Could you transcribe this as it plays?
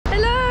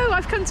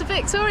I've come to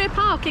Victoria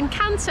Park in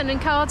Canton in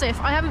Cardiff.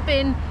 I haven't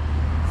been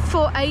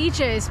for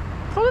ages,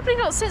 probably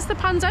not since the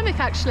pandemic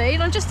actually,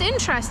 and I'm just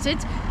interested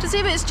to see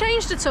if it's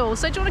changed at all.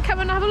 So do you want to come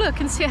and have a look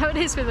and see how it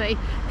is with me?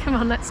 Come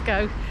on, let's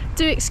go.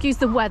 Do excuse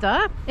the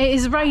weather, it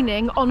is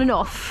raining on and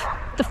off.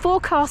 The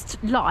forecast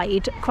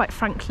lied, quite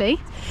frankly.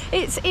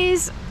 It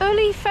is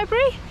early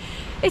February.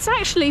 It's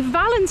actually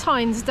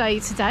Valentine's Day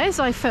today as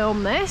I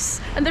film this,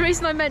 and the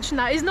reason I mention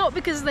that is not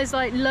because there's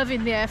like love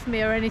in the air for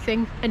me or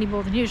anything, any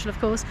more than usual of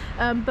course,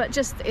 but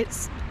just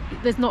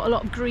there's not a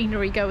lot of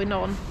greenery going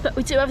on. But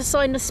we do have a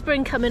sign of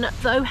spring coming up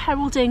though,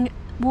 heralding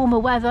warmer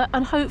weather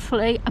and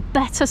hopefully a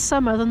better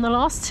summer than the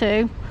last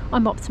two.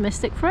 I'm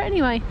optimistic for it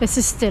anyway. This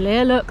is still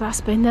here, look,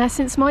 that's been there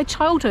since my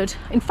childhood.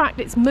 In fact,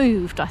 it's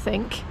moved, I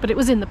think, but it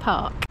was in the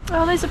park.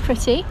 Oh, those are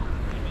pretty.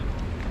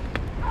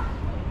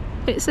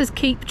 It says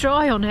keep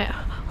dry on it.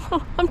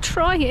 Oh, I'm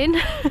trying.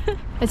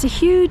 There's a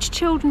huge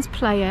children's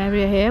play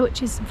area here,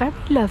 which is very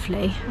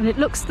lovely, and it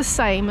looks the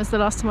same as the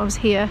last time I was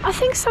here. I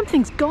think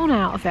something's gone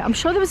out of it. I'm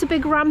sure there was a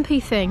big rampy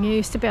thing you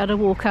used to be able to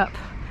walk up,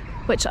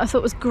 which I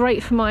thought was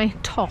great for my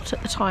tot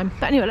at the time.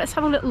 But anyway, let's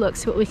have a little look,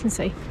 see what we can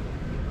see.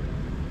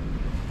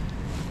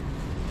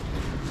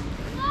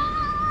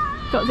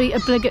 Got the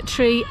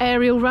obligatory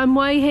aerial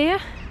runway here.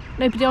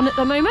 Nobody on at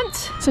the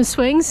moment. Some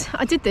swings.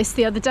 I did this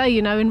the other day,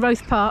 you know, in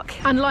Roath Park,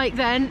 and like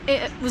then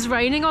it was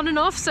raining on and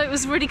off, so it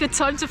was a really good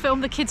time to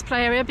film the kids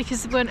play area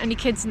because there weren't any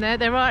kids in there.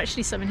 There are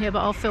actually some in here, but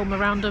I'll film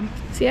around them.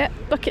 So yeah,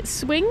 bucket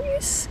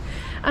swings.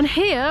 And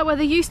here, where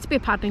there used to be a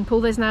paddling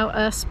pool, there's now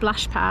a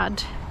splash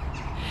pad.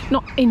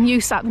 Not in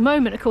use at the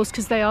moment, of course,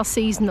 because they are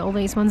seasonal,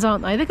 these ones,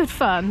 aren't they? They're good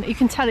fun. You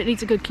can tell it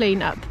needs a good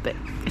clean up, but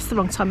it's the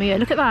wrong time of year.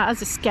 Look at that,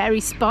 that's a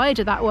scary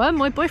spider, that one.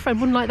 My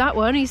boyfriend wouldn't like that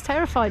one, he's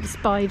terrified of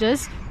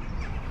spiders.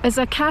 There's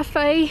a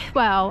cafe,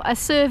 well, a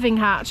serving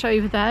hatch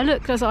over there.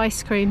 Look, there's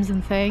ice creams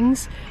and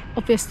things.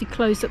 Obviously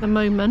closed at the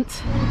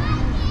moment.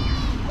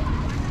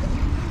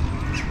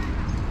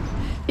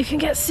 You can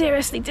get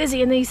seriously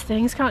dizzy in these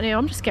things, can't you?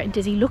 I'm just getting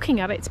dizzy looking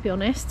at it, to be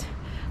honest.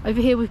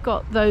 Over here we've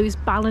got those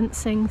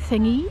balancing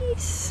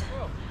thingies.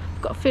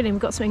 I've got a feeling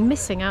we've got something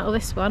missing out of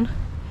this one.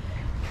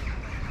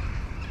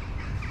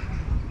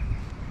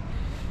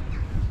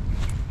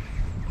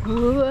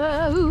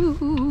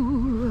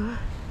 Whoa.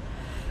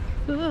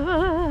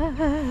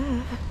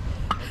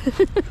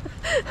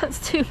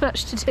 That's too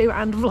much to do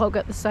and vlog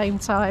at the same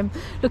time,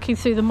 looking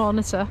through the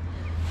monitor.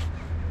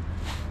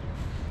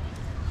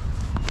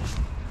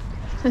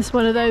 It's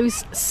one of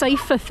those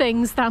safer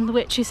things than the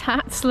witch's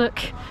hats. Look,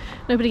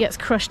 nobody gets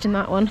crushed in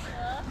that one.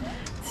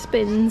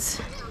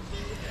 Spins.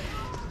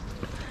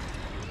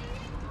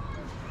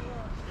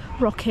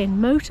 Rocking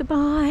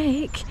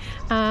motorbike,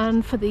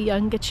 and for the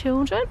younger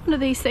children, one of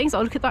these things.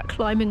 Oh, look at that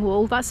climbing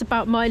wall. That's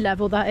about my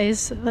level, that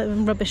is.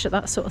 I'm rubbish at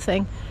that sort of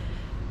thing.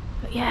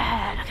 But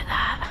yeah, look at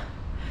that.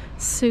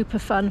 Super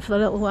fun for the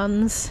little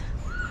ones.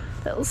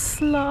 Little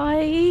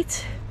slide.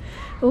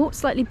 Oh,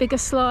 slightly bigger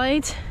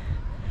slide.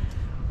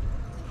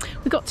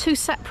 We've got two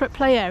separate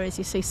play areas,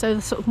 you see, so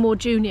the sort of more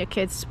junior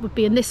kids would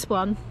be in this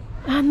one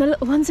and the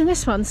little ones in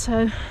this one,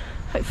 so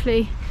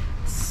hopefully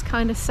it's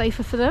kind of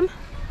safer for them.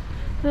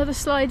 Another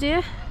slide here,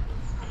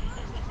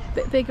 a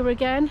bit bigger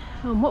again.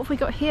 And what have we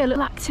got here?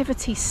 Little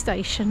activity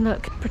station,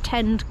 look,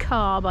 pretend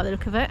car by the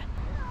look of it.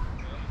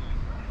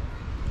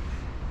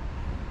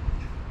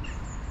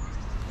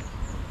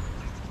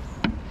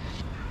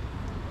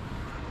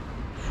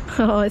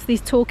 Oh, it's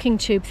these talking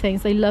tube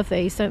things. They love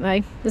these, don't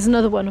they? There's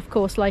another one, of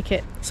course, like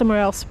it somewhere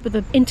else with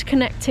an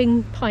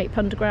interconnecting pipe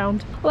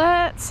underground.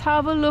 Let's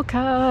have a look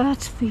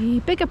at the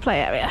bigger play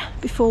area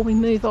before we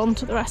move on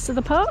to the rest of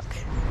the park.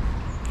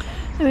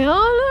 There we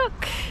are,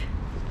 look.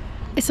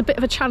 It's a bit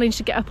of a challenge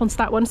to get up onto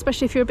that one,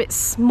 especially if you're a bit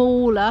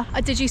smaller. I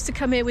did used to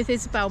come here with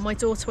Isabel, my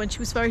daughter, when she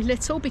was very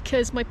little,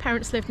 because my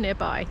parents lived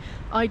nearby.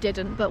 I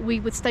didn't, but we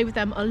would stay with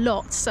them a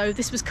lot, so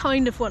this was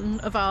kind of one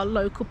of our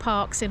local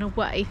parks in a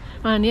way.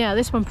 And yeah,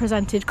 this one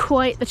presented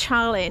quite the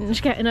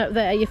challenge, getting up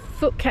there. Your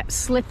foot kept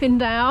slipping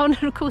down,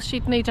 and of course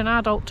you'd need an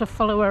adult to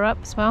follow her up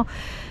as well.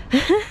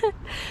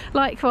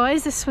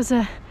 Likewise, this was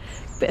a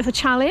bit of a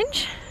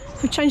challenge.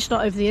 We've changed a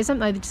lot over the years,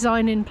 haven't they? The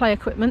design in play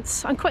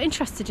equipment. I'm quite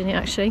interested in it,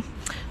 actually.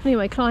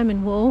 Anyway,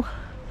 climbing wall.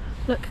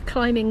 Look,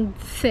 climbing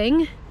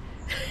thing.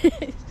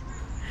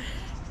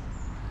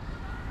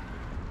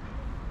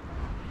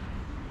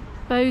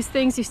 Those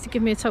things used to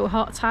give me a total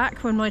heart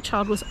attack when my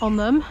child was on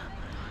them.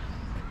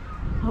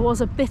 I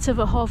was a bit of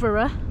a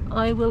hoverer,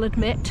 I will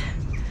admit.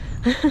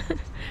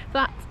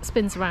 That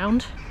spins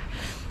around.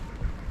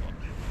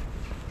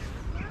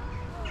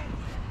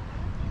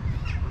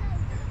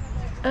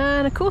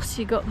 And of course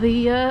you got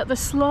the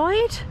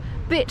slide.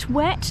 Bit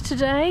wet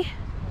today.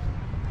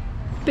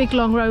 Big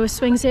long row of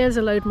swings here. There's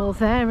a load more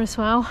there as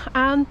well.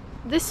 And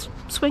this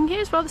swing here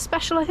is rather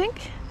special, I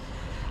think.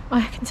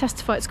 I can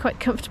testify it's quite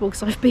comfortable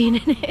because I've been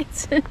in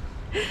it.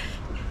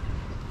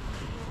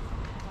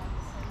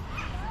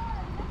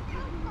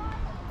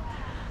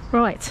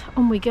 Right,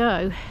 on we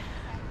go.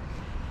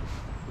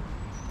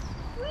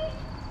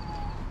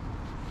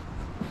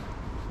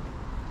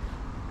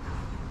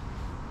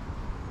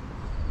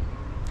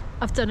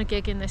 I've done a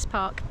gig in this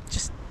park.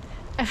 Just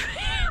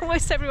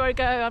almost everywhere I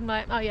go, I'm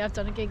like, oh yeah, I've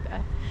done a gig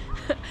there.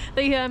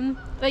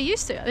 They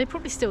used to, they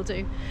probably still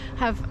do,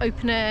 have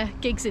open air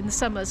gigs in the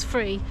summers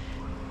free,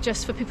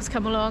 just for people to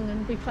come along,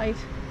 and we played.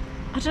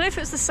 I don't know if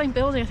it was the same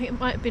building. I think it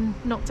might have been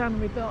knocked down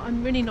and rebuilt.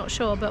 I'm really not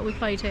sure, but we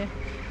played here.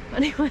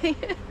 Anyway,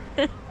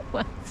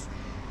 well,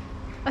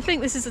 I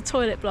think this is a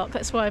toilet block.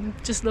 That's why I'm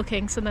just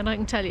looking, so then I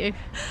can tell you.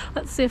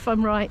 Let's see if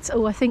I'm right.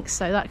 Oh, I think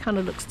so. That kind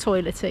of looks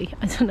toilety.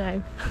 I don't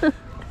know.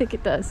 I think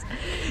it does.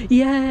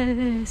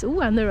 Yes.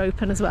 Oh, and they're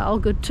open as well.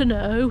 Good to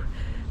know.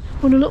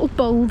 Want a little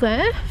bowl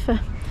there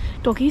for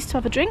doggies to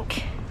have a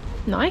drink.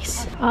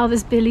 Nice. Oh,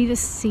 there's Billy the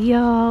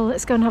seal.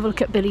 Let's go and have a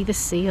look at Billy the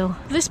seal.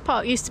 This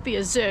park used to be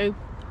a zoo,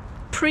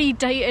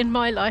 predating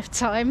my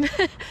lifetime.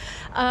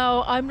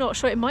 Oh, I'm not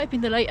sure. It might have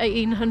been the late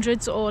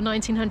 1800s or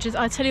 1900s.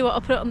 I'll tell you what,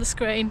 I'll put it on the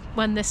screen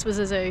when this was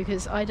a zoo,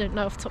 because I don't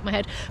know off the top of my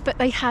head. But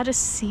they had a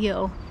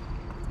seal.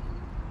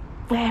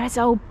 Where is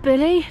old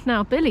Billy?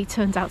 Now, Billy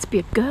turns out to be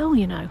a girl,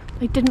 you know.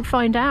 They didn't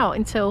find out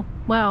until,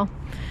 well,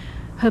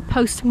 her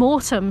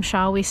post-mortem,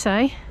 shall we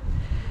say.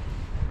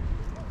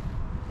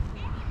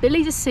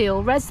 Billy the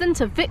Seal,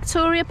 resident of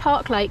Victoria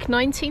Park Lake,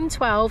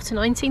 1912 to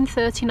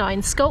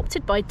 1939,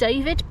 sculpted by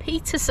David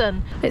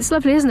Peterson. It's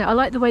lovely, isn't it? I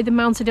like the way they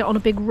mounted it on a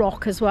big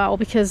rock as well,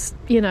 because,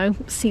 you know,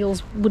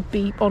 seals would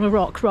be on a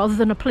rock rather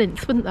than a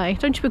plinth, wouldn't they?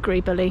 Don't you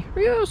agree, Billy?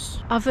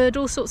 Yes. I've heard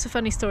all sorts of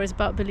funny stories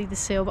about Billy the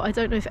Seal, but I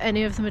don't know if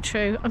any of them are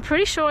true. I'm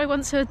pretty sure I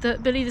once heard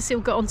that Billy the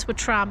Seal got onto a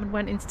tram and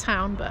went into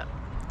town, but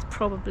it's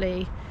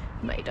probably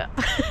made up.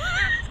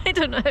 I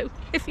don't know.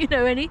 If you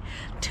know any,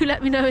 do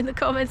let me know in the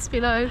comments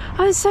below.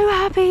 I'm so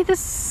happy the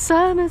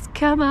sun has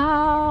come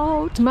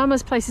out.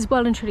 Mama's place is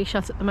well and truly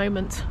shut at the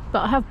moment, but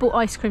I have bought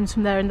ice creams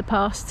from there in the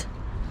past.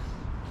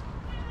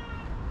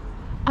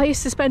 I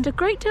used to spend a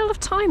great deal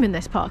of time in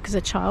this park as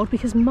a child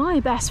because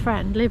my best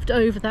friend lived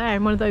over there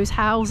in one of those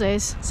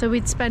houses. So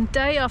we'd spend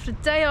day after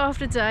day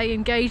after day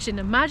engaged in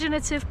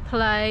imaginative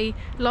play,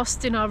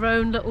 lost in our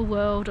own little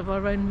world of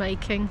our own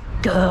making.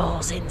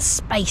 Girls in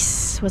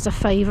Space was a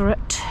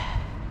favourite.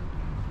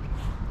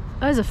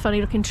 There's a funny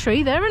looking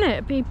tree there, isn't it?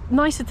 It'd be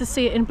nicer to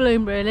see it in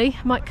bloom, really.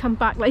 I might come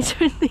back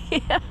later in the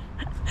year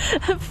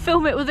and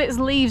film it with its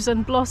leaves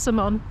and blossom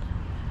on.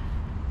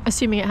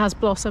 Assuming it has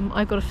blossom,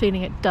 I've got a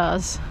feeling it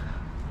does.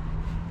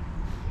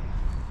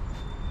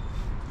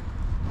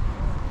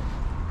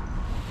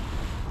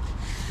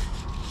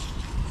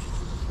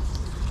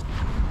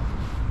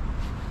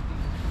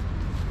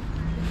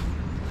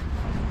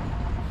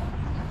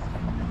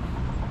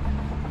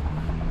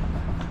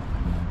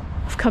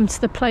 Come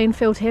to the playing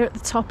field here at the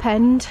top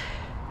end.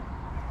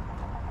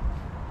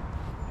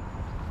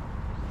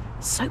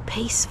 So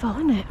peaceful,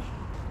 isn't it?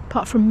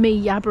 Apart from me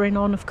yabbering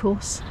on, of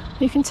course.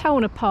 You can tell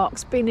when a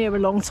park's been here a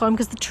long time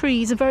because the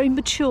trees are very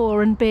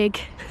mature and big.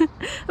 There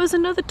was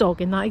another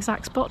dog in that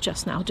exact spot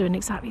just now doing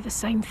exactly the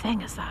same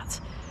thing as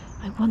that.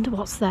 I wonder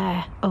what's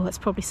there. Oh, it's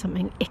probably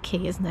something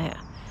icky, isn't it?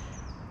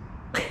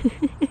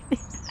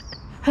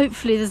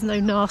 Hopefully there's no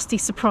nasty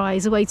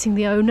surprise awaiting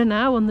the owner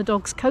now on the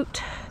dog's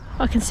coat.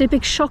 I can see a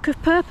big shock of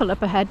purple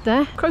up ahead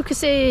there.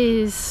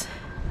 Crocuses!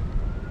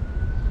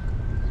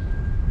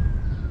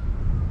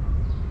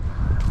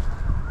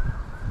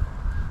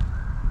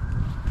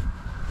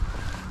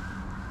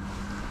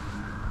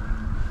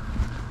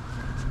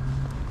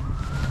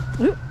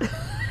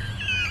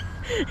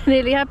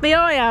 Nearly had my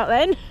eye out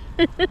then.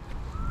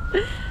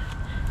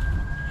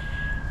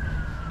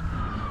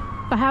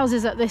 The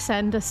houses at this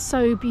end are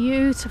so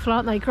beautiful,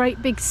 aren't they?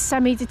 Great big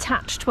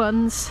semi-detached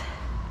ones.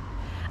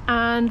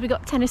 And we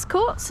got tennis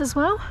courts as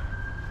well.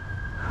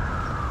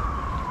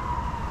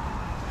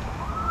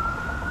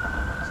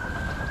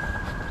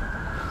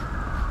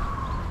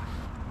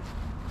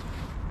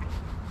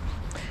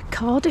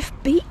 Cardiff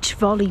beach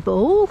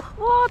volleyball.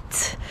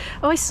 What?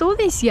 Oh, I saw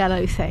these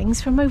yellow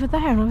things from over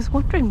there and I was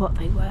wondering what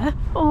they were.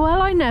 Oh,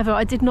 well,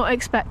 I did not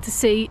expect to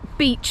see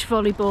beach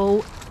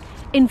volleyball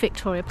in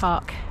Victoria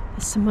Park.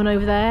 There's someone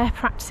over there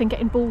practicing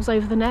getting balls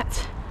over the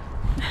net.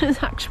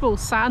 There's actual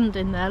sand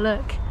in there,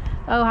 look.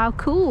 Oh, how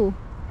cool.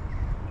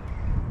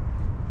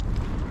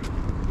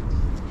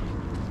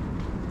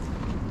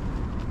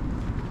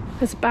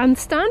 There's a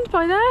bandstand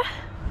by there.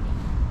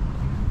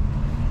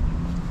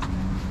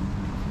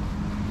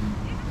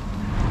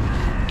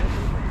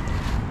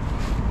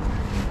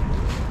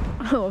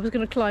 Oh, I was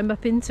going to climb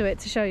up into it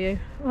to show you.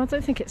 Well, I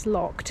don't think it's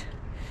locked.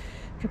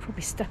 I could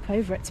probably step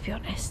over it, to be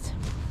honest.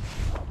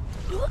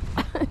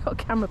 I've got a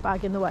camera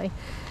bag in the way.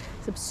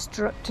 It's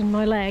obstructing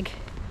my leg.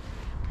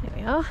 Here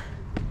we are.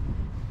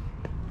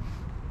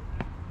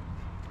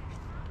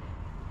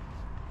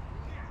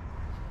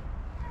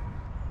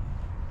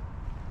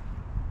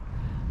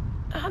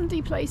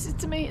 Handy places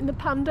to meet in the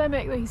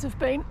pandemic these have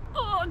been.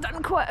 Oh, I've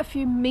done quite a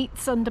few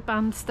meets under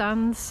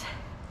bandstands.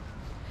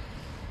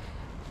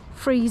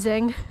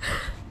 Freezing,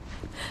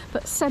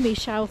 but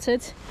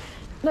semi-sheltered.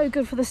 No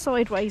good for the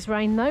sideways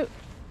rain though.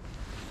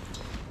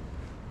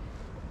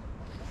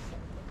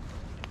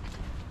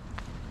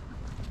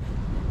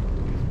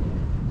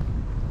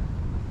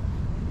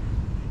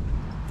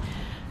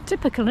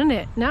 Typical, isn't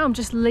it? Now I'm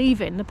just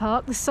leaving the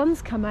park, the sun's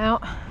come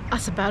out.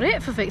 That's about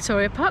it for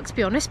Victoria Park, to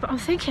be honest, but I'm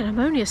thinking I'm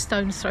only a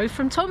stone's throw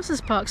from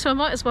Thompson's Park, so I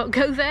might as well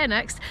go there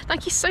next.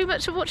 Thank you so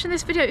much for watching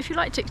this video. If you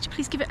liked it, could you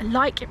please give it a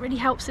like? It really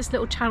helps this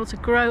little channel to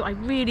grow. I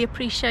really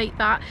appreciate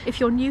that. If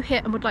you're new here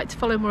and would like to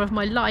follow more of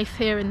my life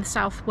here in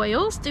South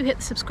Wales, do hit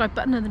the subscribe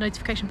button and the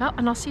notification bell,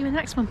 and I'll see you in the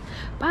next one.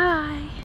 Bye.